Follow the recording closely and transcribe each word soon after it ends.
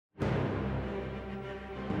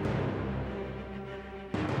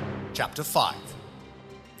Chapter 5.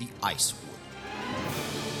 The Icewood.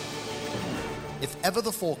 If ever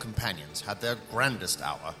the four companions had their grandest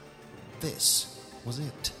hour, this was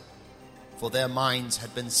it. For their minds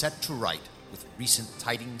had been set to right with recent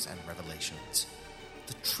tidings and revelations.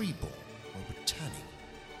 The Treeborn were returning,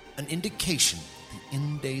 an indication that the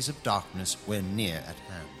end days of darkness were near at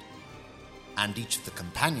hand. And each of the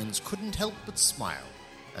companions couldn't help but smile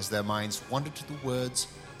as their minds wandered to the words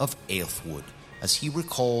of Icewood as he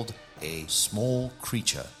recalled a small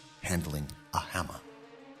creature handling a hammer.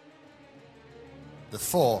 The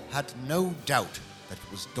four had no doubt that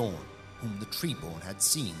it was Dawn whom the Treeborn had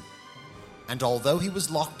seen, and although he was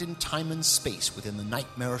locked in time and space within the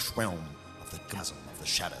nightmarish realm of the chasm of the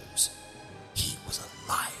shadows, he was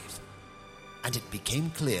alive. And it became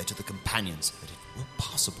clear to the companions that it were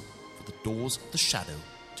possible for the doors of the shadow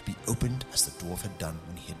to be opened as the dwarf had done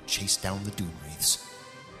when he had chased down the Doomwraiths.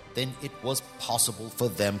 Then it was possible for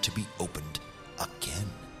them to be opened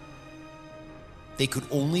again. They could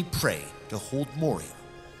only pray to hold Moria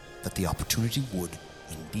that the opportunity would,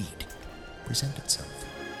 indeed, present itself.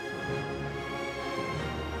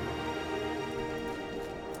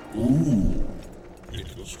 Ooh,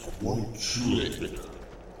 it was quite chilly,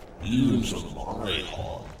 even to my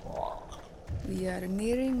hard mark. We are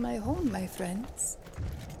nearing my home, my friends.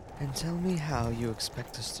 And tell me how you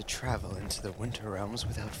expect us to travel into the Winter Realms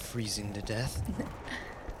without freezing to death?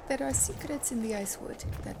 There are secrets in the Icewood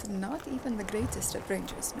that not even the greatest of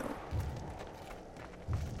rangers know.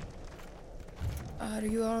 Are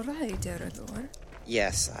you all right, Erador?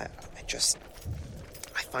 Yes, I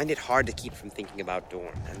find it hard to keep from thinking about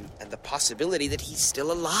Dorn and the possibility that he's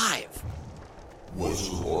still alive.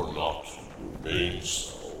 Whether or not remains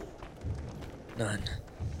so. None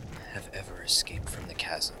have ever escaped from the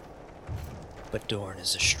chasm. But Dorn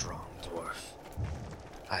is a strong dwarf.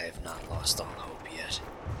 I have not lost all hope yet.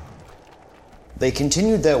 They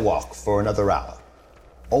continued their walk for another hour.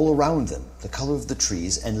 All around them, the color of the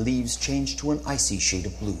trees and leaves changed to an icy shade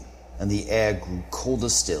of blue, and the air grew colder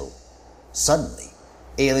still. Suddenly,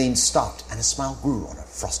 Aileen stopped and a smile grew on her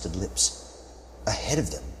frosted lips. Ahead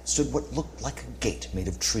of them stood what looked like a gate made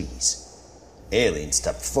of trees. Aileen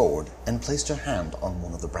stepped forward and placed her hand on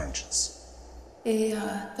one of the branches. Ea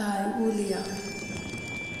tai ulia.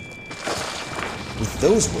 With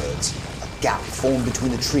those words, a gap formed between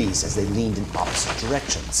the trees as they leaned in opposite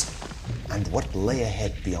directions, and what lay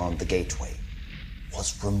ahead beyond the gateway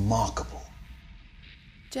was remarkable.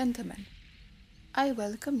 Gentlemen, I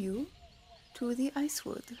welcome you to the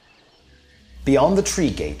Icewood. Beyond the tree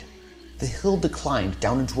gate, the hill declined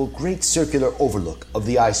down into a great circular overlook of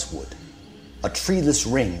the Icewood. A treeless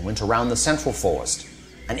ring went around the central forest,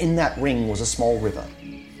 and in that ring was a small river.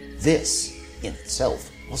 This, in itself,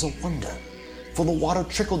 was a wonder, for the water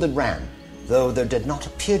trickled and ran, though there did not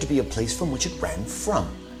appear to be a place from which it ran from.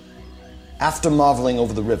 After marveling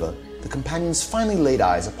over the river, the companions finally laid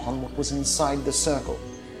eyes upon what was inside the circle.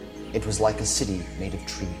 It was like a city made of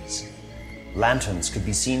trees. Lanterns could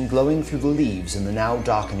be seen glowing through the leaves in the now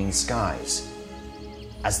darkening skies.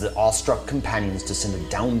 As the awestruck companions descended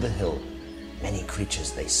down the hill, many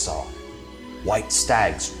creatures they saw. White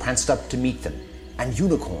stags pranced up to meet them, and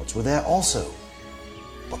unicorns were there also.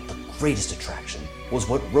 But the greatest attraction was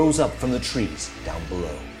what rose up from the trees down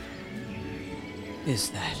below.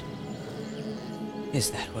 Is that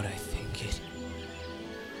what I think it?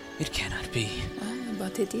 It cannot be.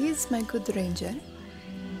 But it is, my good ranger.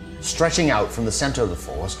 Stretching out from the center of the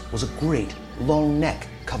forest was a great, long neck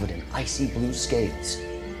covered in icy blue scales.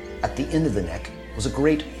 At the end of the neck was a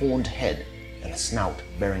great horned head and a snout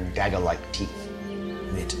bearing dagger-like teeth.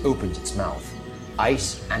 When it opened its mouth,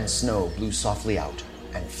 ice and snow blew softly out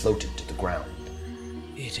and floated to the ground.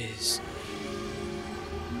 It is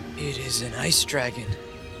an ice dragon.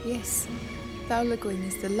 Yes, Thaulaguin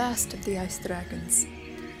is the last of the ice dragons.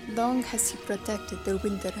 Long has he protected the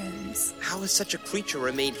Winter Realms. How has such a creature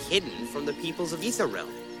remained hidden from the peoples of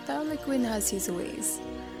Aetherrealm? Thaulaguin has his ways.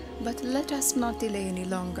 But let us not delay any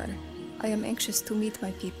longer. I am anxious to meet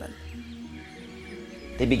my people.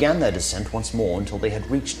 They began their descent once more until they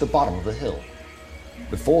had reached the bottom of the hill.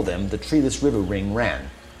 Before them, the treeless river ring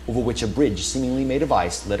ran, over which a bridge seemingly made of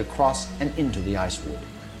ice led across and into the Icewood.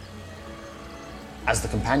 As the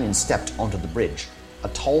companions stepped onto the bridge, a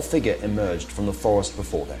tall figure emerged from the forest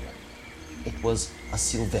before them. It was a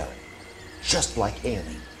Silverin, just like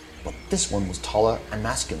Aileen, but this one was taller and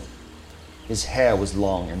masculine. His hair was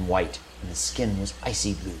long and white, and his skin was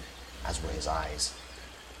icy blue, as were his eyes.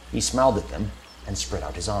 He smiled at them and spread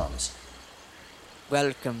out his arms.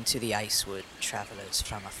 Welcome to the Icewood, travelers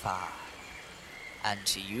from afar. And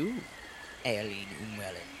to you, Aileen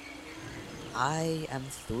Umwellen. I am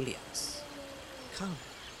Thulias. Come,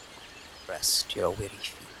 rest your weary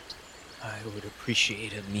feet. I would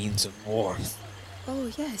appreciate a means of warmth.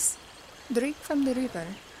 Oh, yes. Drink from the river,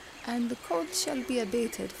 and the cold shall be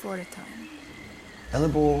abated for a time.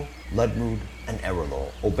 Elibor, Ludmud, and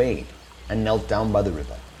Errolor obeyed and knelt down by the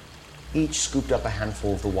river. Each scooped up a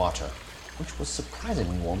handful of the water, which was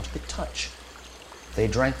surprisingly warm to the touch. They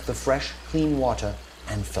drank the fresh, clean water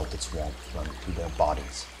and felt its warmth run through their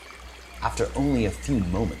bodies. After only a few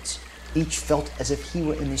moments, each felt as if he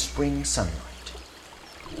were in the spring sunlight.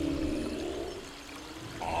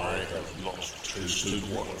 I have not tasted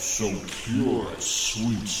water so pure and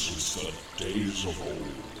sweet since the days of old.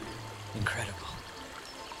 Incredible.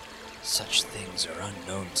 Such things are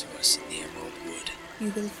unknown to us in the Emerald Wood.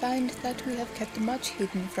 You will find that we have kept much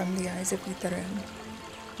hidden from the eyes of the realm.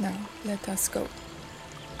 Now, let us go.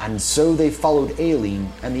 And so they followed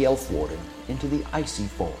Aileen and the Elf Warden into the icy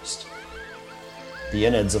forest. The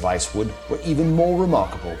innards of Icewood were even more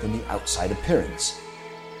remarkable than the outside appearance.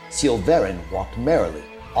 Silverin walked merrily,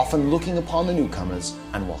 often looking upon the newcomers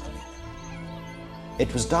and welcoming them.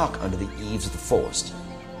 It was dark under the eaves of the forest,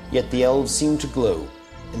 yet the elves seemed to glow,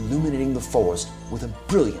 illuminating the forest with a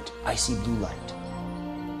brilliant icy blue light.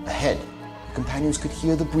 Ahead, the companions could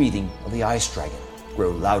hear the breathing of the ice dragon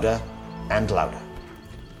grow louder and louder.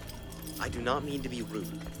 I do not mean to be rude,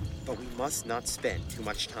 but we must not spend too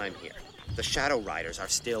much time here. The Shadow Riders are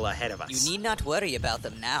still ahead of us. You need not worry about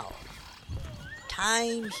them now.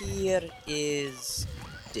 Time here is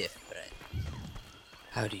different.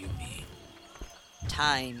 How do you mean?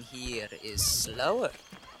 Time here is slower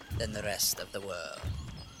than the rest of the world.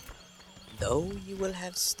 Though you will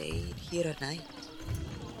have stayed here a night,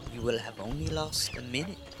 you will have only lost a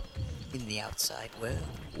minute in the outside world.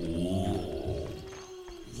 Oh,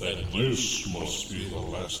 then this must be the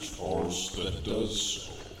last forest that does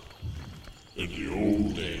so. In the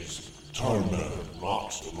old days, Tarman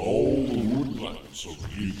knocked on all the woodlands of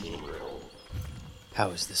Etherrealm. How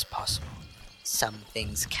is this possible? Some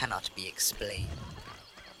things cannot be explained,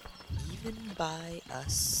 even by a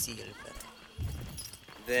silver.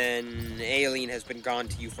 Then Aileen has been gone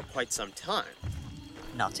to you for quite some time.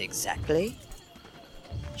 Not exactly.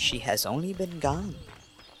 She has only been gone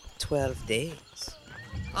 12 days.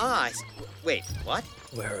 Ah, wait, what?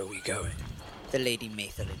 Where are we going? The Lady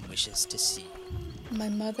Mathelin wishes to see you. My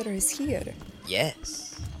mother is here.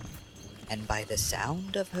 Yes. And by the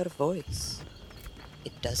sound of her voice,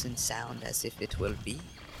 it doesn't sound as if it will be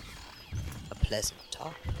a pleasant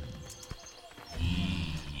talk.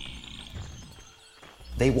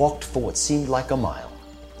 They walked for what seemed like a mile,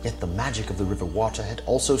 yet the magic of the river water had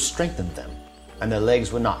also strengthened them, and their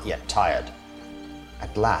legs were not yet tired.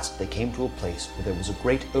 At last they came to a place where there was a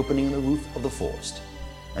great opening in the roof of the forest,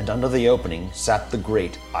 and under the opening sat the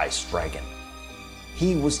great ice dragon.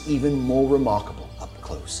 He was even more remarkable up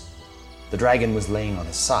close. The dragon was laying on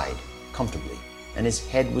his side, comfortably, and his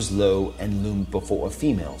head was low and loomed before a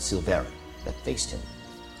female Silverin that faced him.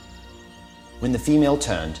 When the female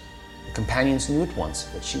turned, the companions knew at once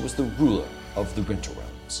that she was the ruler of the Winter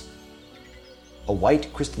Realms. A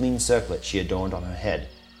white crystalline circlet she adorned on her head,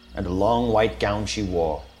 and a long white gown she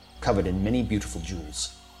wore, covered in many beautiful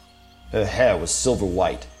jewels. Her hair was silver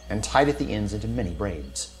white and tied at the ends into many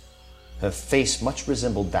braids. Her face much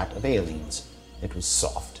resembled that of Aileen's. It was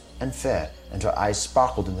soft and fair, and her eyes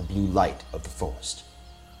sparkled in the blue light of the forest.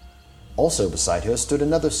 Also beside her stood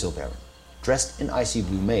another Silverin, dressed in icy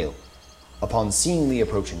blue mail. Upon seeing the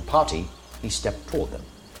approaching party, he stepped toward them.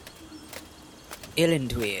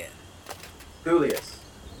 Ilinduir, Thulias.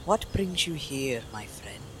 what brings you here, my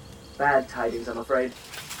friend? Bad tidings, I'm afraid.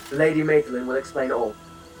 The Lady Mathelin will explain all.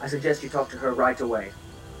 I suggest you talk to her right away.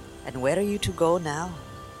 And where are you to go now?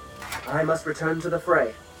 I must return to the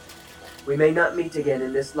fray. We may not meet again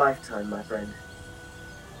in this lifetime, my friend.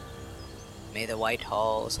 May the White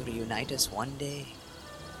Halls reunite us one day.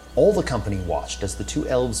 All the company watched as the two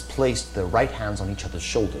elves placed their right hands on each other's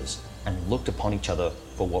shoulders and looked upon each other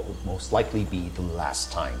for what would most likely be the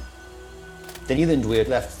last time. Then Ilinduir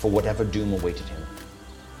left for whatever doom awaited him.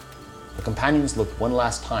 The companions looked one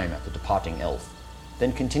last time at the departing elf,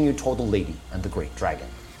 then continued toward the lady and the great dragon.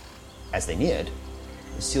 As they neared,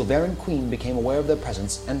 the Silverin queen became aware of their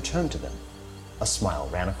presence and turned to them. A smile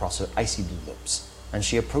ran across her icy blue lips, and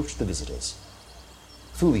she approached the visitors.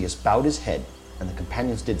 Thulias bowed his head, and the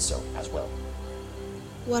companions did so as well.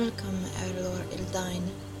 Welcome, Erlor Ildine,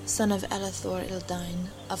 son of Elithor Ildine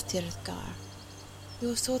of Tirthgar.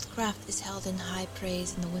 Your swordcraft is held in high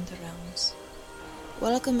praise in the Winter Realms.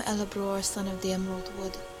 Welcome, Elebror, son of the Emerald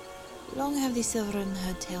Wood. Long have the Silverin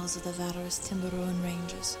heard tales of the valorous Timberruin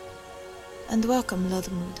Rangers. And welcome,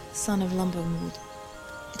 Ludmud, son of Lumbermood.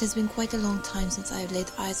 It has been quite a long time since I have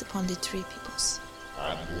laid eyes upon the tree peoples.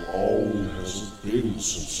 And long has it been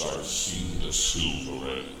since I've seen the Silver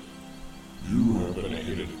End. You have been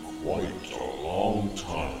hidden quite a long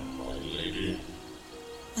time, my lady.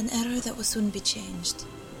 An error that will soon be changed.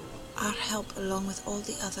 Our help, along with all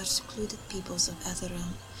the other secluded peoples of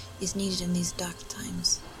Etherrealm, is needed in these dark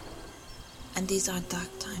times. And these are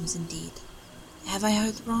dark times indeed. Have I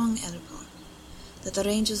heard wrong, Erebor? That the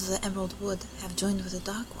Rangers of the Emerald Wood have joined with the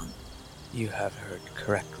Dark One? You have heard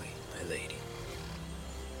correctly, my lady.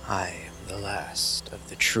 I am the last of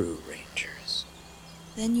the true Rangers.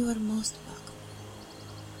 Then you are most welcome.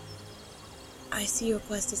 I see your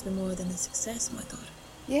quest has been more than a success, my daughter.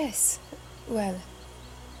 Yes, well,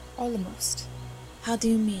 almost. How do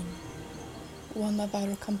you mean? One of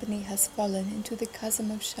our company has fallen into the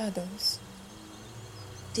Chasm of Shadows.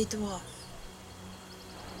 The dwarf.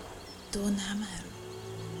 Dawn Hammerhelm.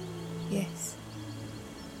 Yes.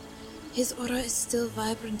 His aura is still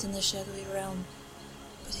vibrant in the shadowy realm,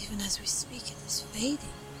 but even as we speak, it is fading.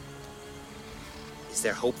 Is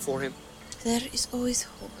there hope for him? There is always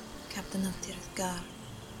hope, Captain of Tirithgar,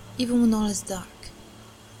 even when all is dark.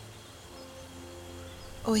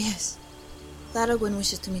 Oh yes, Tharagwin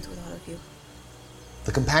wishes to meet with all of you.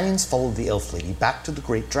 The companions followed the elf lady back to the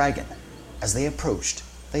great dragon. As they approached,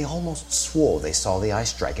 they almost swore they saw the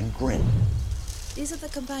ice dragon grin. These are the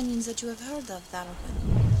companions that you have heard of,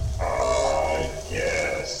 Tharagwin.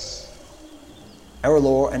 Yes.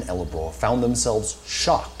 Erelor and Elebor found themselves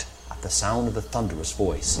shocked at the sound of the thunderous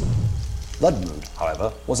voice. Ludmud,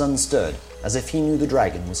 however, was unstirred, as if he knew the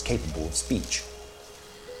dragon was capable of speech.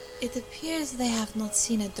 It appears they have not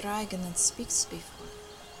seen a dragon that speaks before.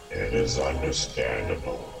 It is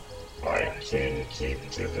understandable. My kin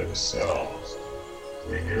keep to themselves.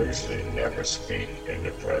 We usually never speak in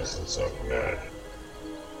the presence of men.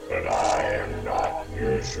 But I am not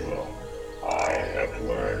usual. I have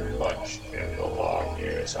learned much in the long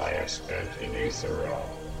years I have spent in Etherrealm.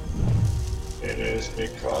 It is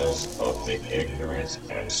because of the ignorance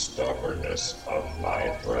and stubbornness of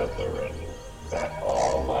my brethren that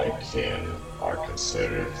all my kin are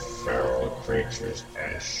considered feral creatures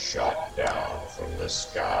and shot down from the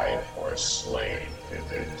sky or slain in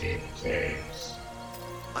their deep caves.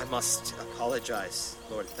 I must apologize,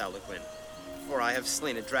 Lord Thalagwin, for I have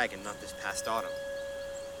slain a dragon not this past autumn.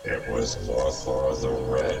 It was Lothar the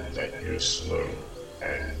Red that you slew,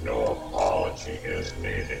 and no apology is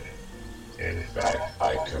needed. In fact,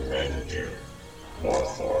 I commend you.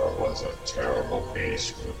 Lothar was a terrible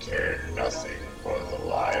beast who cared nothing for the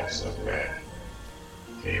lives of men.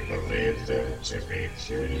 He believed them to be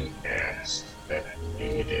puny ants that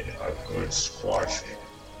needed a good squashing.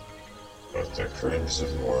 But the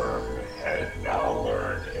Crimson Worm had now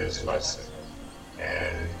learned his lesson,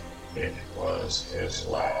 and it was his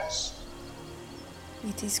last.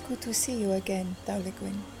 It is good to see you again,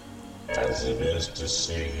 Thalagwin. As it is to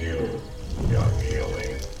see you, young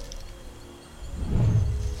Eileen.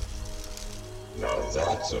 Now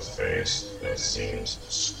that's a face that seems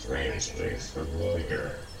strangely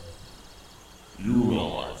familiar. You know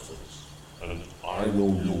my face, and I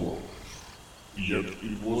know yours. Yet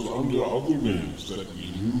it was under other names that we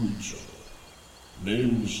knew each other.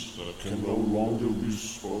 Names that can no longer be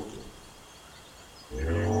spoken.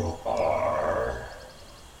 You are...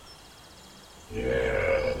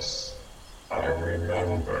 Yes, I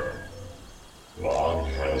remember. Long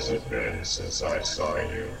has it been since I saw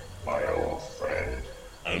you, my old friend.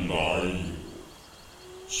 And I you.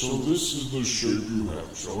 So this is the shape you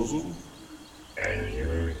have chosen? And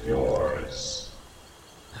you yours.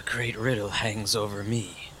 A great riddle hangs over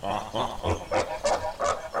me. It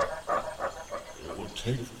would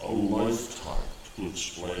take a lifetime to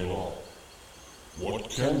explain all. What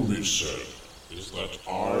can be said is that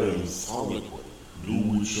I and Thalagwin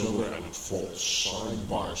knew each other and fought side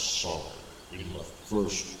by side in the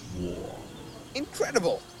First War.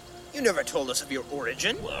 Incredible! You never told us of your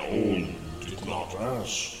origin. Well, you did not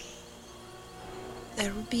ask.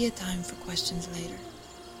 There will be a time for questions later.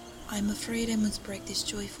 I'm afraid I must break this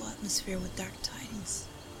joyful atmosphere with dark tidings.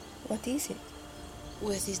 What is it?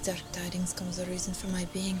 With these dark tidings comes the reason for my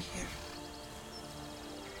being here.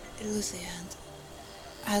 Elusiad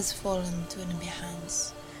has fallen to enemy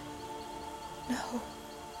hands. No.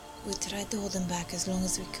 We tried to hold them back as long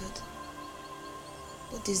as we could.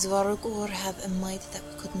 But the Zvarugor have a might that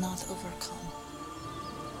we could not overcome.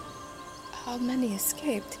 How many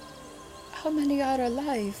escaped? How many are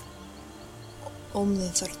alive? Only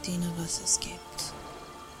 13 of us escaped.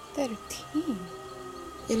 13?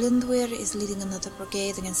 Elendwir is leading another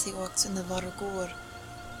brigade against the orcs in the Varugor,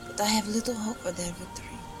 but I have little hope for their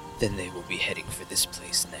victory. Then they will be heading for this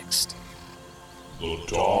place next. The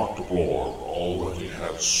Dark Lord already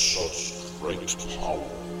has such great power.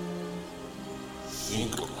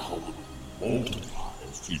 Think of how it would multiply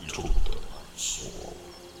if he took them and sword.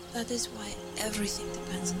 That is why everything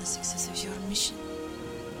depends on the success of your mission.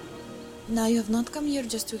 Now you have not come here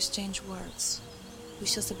just to exchange words. We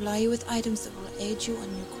shall supply you with items that will aid you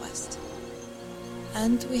on your quest.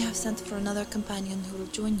 And we have sent for another companion who will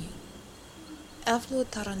join you. Elflord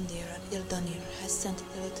Tarandir Ildanir has sent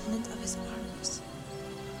the lieutenant of his armies.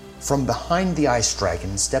 From behind the ice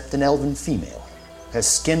dragon stepped an elven female. Her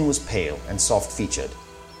skin was pale and soft-featured.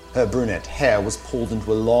 Her brunette hair was pulled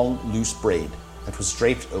into a long, loose braid that was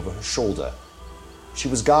draped over her shoulder. She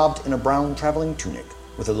was garbed in a brown traveling tunic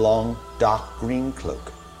with a long, dark green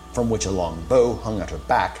cloak, from which a long bow hung at her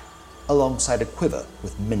back, alongside a quiver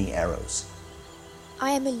with many arrows.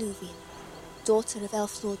 I am Eluvian, daughter of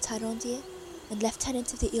Elflord Tyrondir and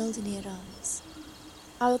lieutenant of the Ildanir armies.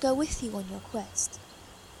 I will go with you on your quest,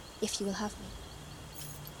 if you will have me.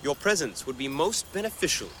 Your presence would be most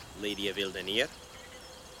beneficial, Lady of Ildanir.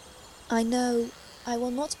 I know I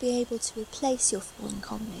will not be able to replace your fallen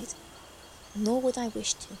comrade, nor would I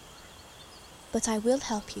wish to. But I will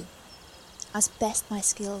help you, as best my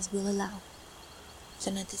skills will allow.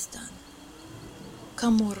 Then it is done.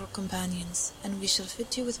 Come, mortal companions, and we shall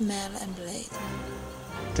fit you with mail and blade.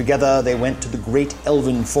 Together they went to the great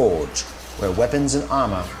elven forge, where weapons and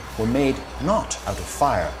armor were made not out of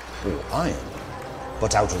fire or iron,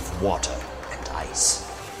 but out of water and ice.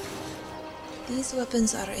 These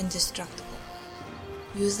weapons are indestructible.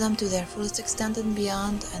 Use them to their fullest extent and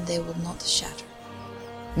beyond, and they will not shatter.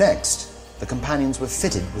 Next, the companions were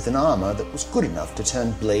fitted with an armor that was good enough to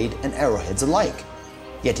turn blade and arrowheads alike.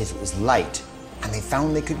 Yet it was light, and they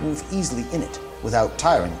found they could move easily in it without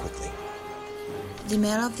tiring quickly. The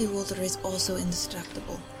mail of the water is also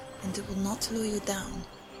indestructible, and it will not slow you down.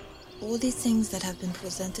 All these things that have been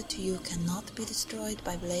presented to you cannot be destroyed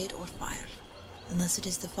by blade or fire, unless it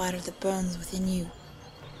is the fire that burns within you.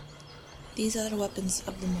 These are the weapons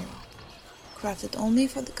of the Morrow, crafted only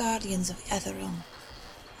for the guardians of Aetheron.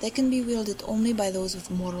 They can be wielded only by those with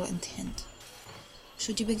moral intent.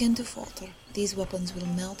 Should you begin to falter, these weapons will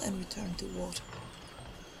melt and return to water.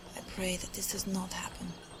 I pray that this does not happen,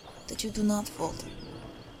 that you do not falter,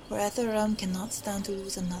 for Aetheron cannot stand to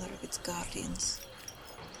lose another of its guardians.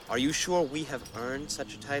 Are you sure we have earned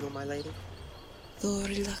such a title, my lady? Though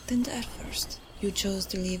reluctant at first, you chose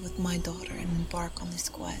to leave with my daughter and embark on this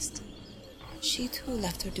quest. She too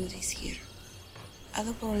left her duties here.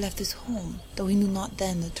 Alabor left his home, though he knew not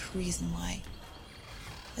then the true reason why.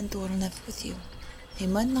 And Doran left with you. He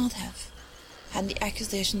might not have, had the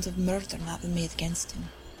accusations of murder not been made against him.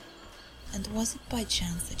 And was it by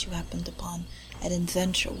chance that you happened upon an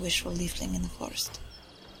adventure wishful leafling in the forest?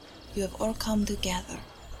 You have all come together,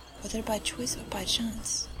 whether by choice or by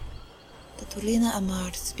chance. The Tulina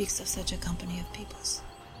Amard speaks of such a company of peoples.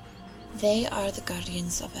 They are the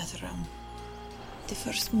guardians of Aetheron, the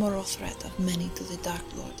first moral threat of many to the Dark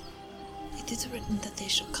Lord. It is written that they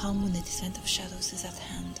shall come when the descent of shadows is at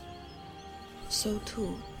hand. So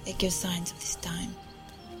too, it gives signs of this time.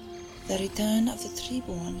 The return of the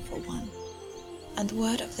Treeborn, for one, and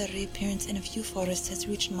word of their reappearance in a few forests has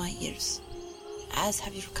reached my ears, as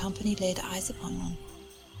have your company laid eyes upon one.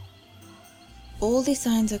 All the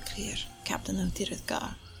signs are clear, Captain of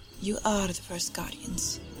Tirithgar. You are the first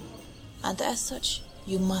guardians, and as such,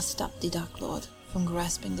 you must stop the Dark Lord from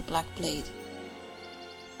grasping the Black Blade.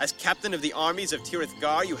 As captain of the armies of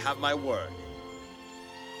Tirithgar, you have my word.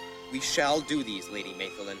 We shall do these, Lady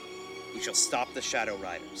Maithelin. We shall stop the Shadow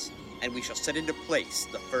Riders, and we shall set into place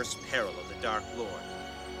the first peril of the Dark Lord.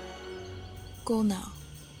 Go now,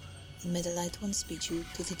 and may the Light One speed you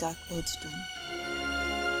to the Dark Lord's doom.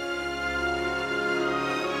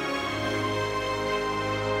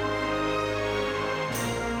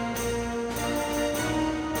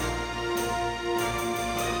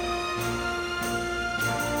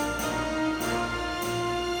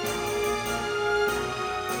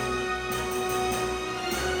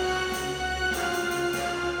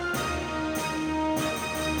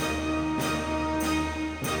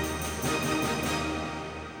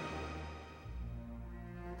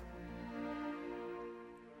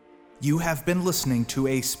 You have been listening to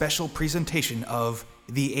a special presentation of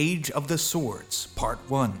The Age of the Swords, Part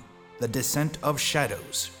 1, The Descent of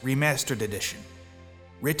Shadows, Remastered Edition.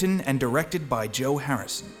 Written and directed by Joe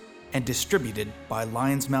Harrison, and distributed by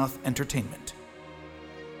Lion's Mouth Entertainment.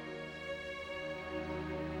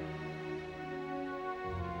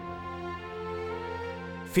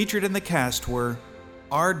 Featured in the cast were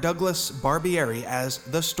R. Douglas Barbieri as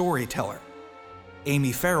the storyteller,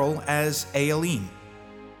 Amy Farrell as Aileen,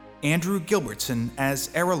 Andrew Gilbertson as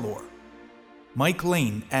Errolor, Mike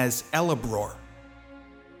Lane as Elebror,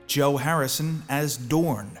 Joe Harrison as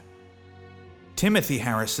Dorn, Timothy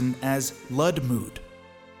Harrison as Ludmood,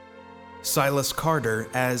 Silas Carter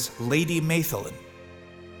as Lady Mathelin,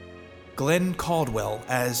 Glenn Caldwell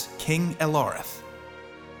as King Elareth,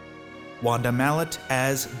 Wanda Mallet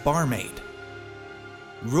as Barmaid,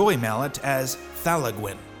 Roy Mallet as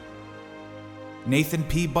Thalagwyn, Nathan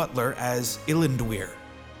P. Butler as Ilinduir,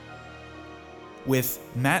 with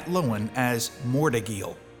Matt Lowen as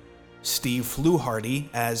Mordegiel, Steve Fluharty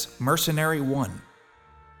as Mercenary 1,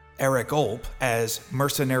 Eric Ulp as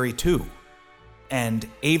Mercenary 2, and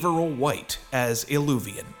Averill White as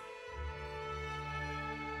Illuvian.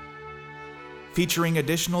 Featuring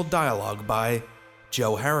additional dialogue by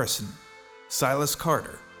Joe Harrison, Silas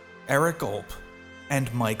Carter, Eric Ulp,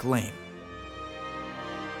 and Mike Lane.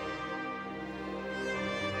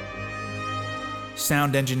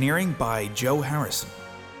 Sound engineering by Joe Harrison.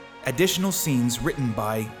 Additional scenes written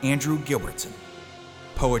by Andrew Gilbertson.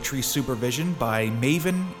 Poetry supervision by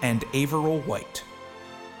Maven and Averill White.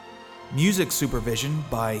 Music supervision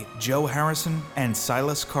by Joe Harrison and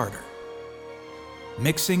Silas Carter.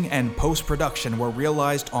 Mixing and post-production were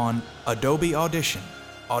realized on Adobe Audition,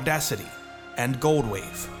 Audacity, and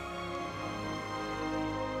Goldwave.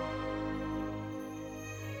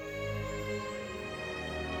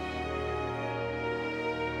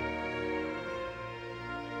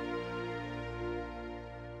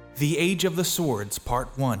 The Age of the Swords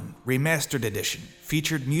Part 1 Remastered Edition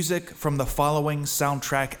featured music from the following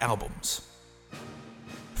soundtrack albums: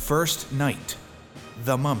 First Night,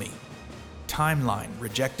 The Mummy, Timeline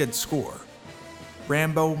Rejected Score,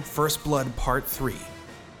 Rambo First Blood Part 3,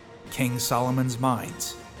 King Solomon's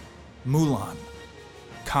Mines, Mulan,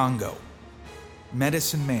 Congo,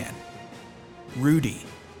 Medicine Man, Rudy,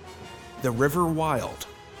 The River Wild,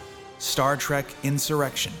 Star Trek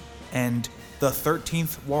Insurrection, and The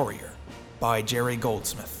 13th Warrior by Jerry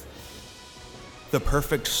Goldsmith. The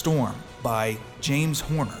Perfect Storm by James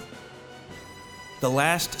Horner. The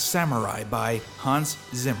Last Samurai by Hans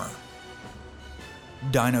Zimmer.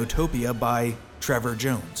 Dinotopia by Trevor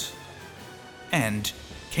Jones. And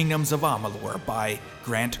Kingdoms of Amalur by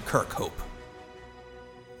Grant Kirkhope.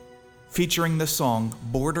 Featuring the song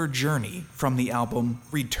Border Journey from the album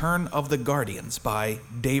Return of the Guardians by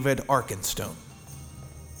David Arkenstone.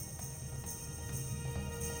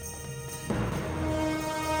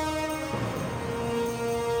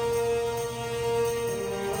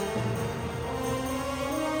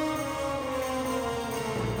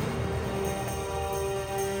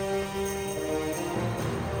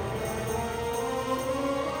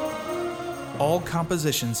 All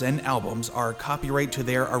compositions and albums are copyright to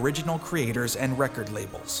their original creators and record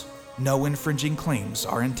labels. No infringing claims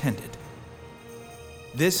are intended.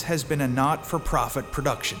 This has been a not-for-profit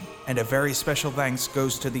production, and a very special thanks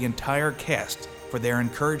goes to the entire cast for their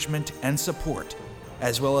encouragement and support,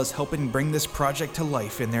 as well as helping bring this project to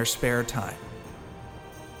life in their spare time.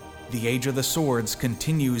 The Age of the Swords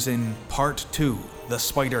continues in Part 2, The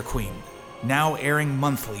Spider Queen, now airing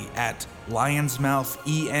monthly at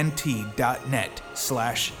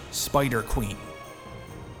lionsmouthent.net/spiderqueen.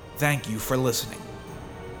 Thank you for listening.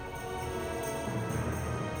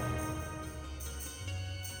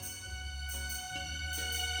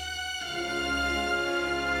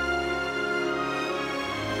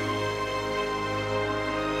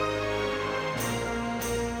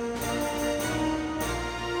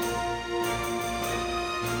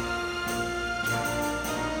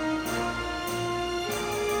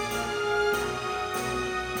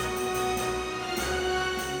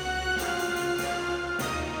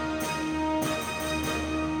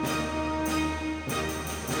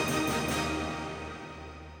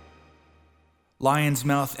 Lion's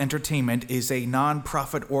Mouth Entertainment is a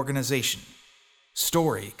non-profit organization.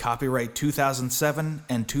 Story copyright 2007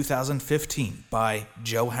 and 2015 by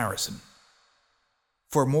Joe Harrison.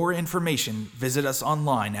 For more information, visit us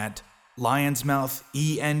online at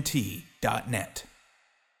lionsmouthent.net.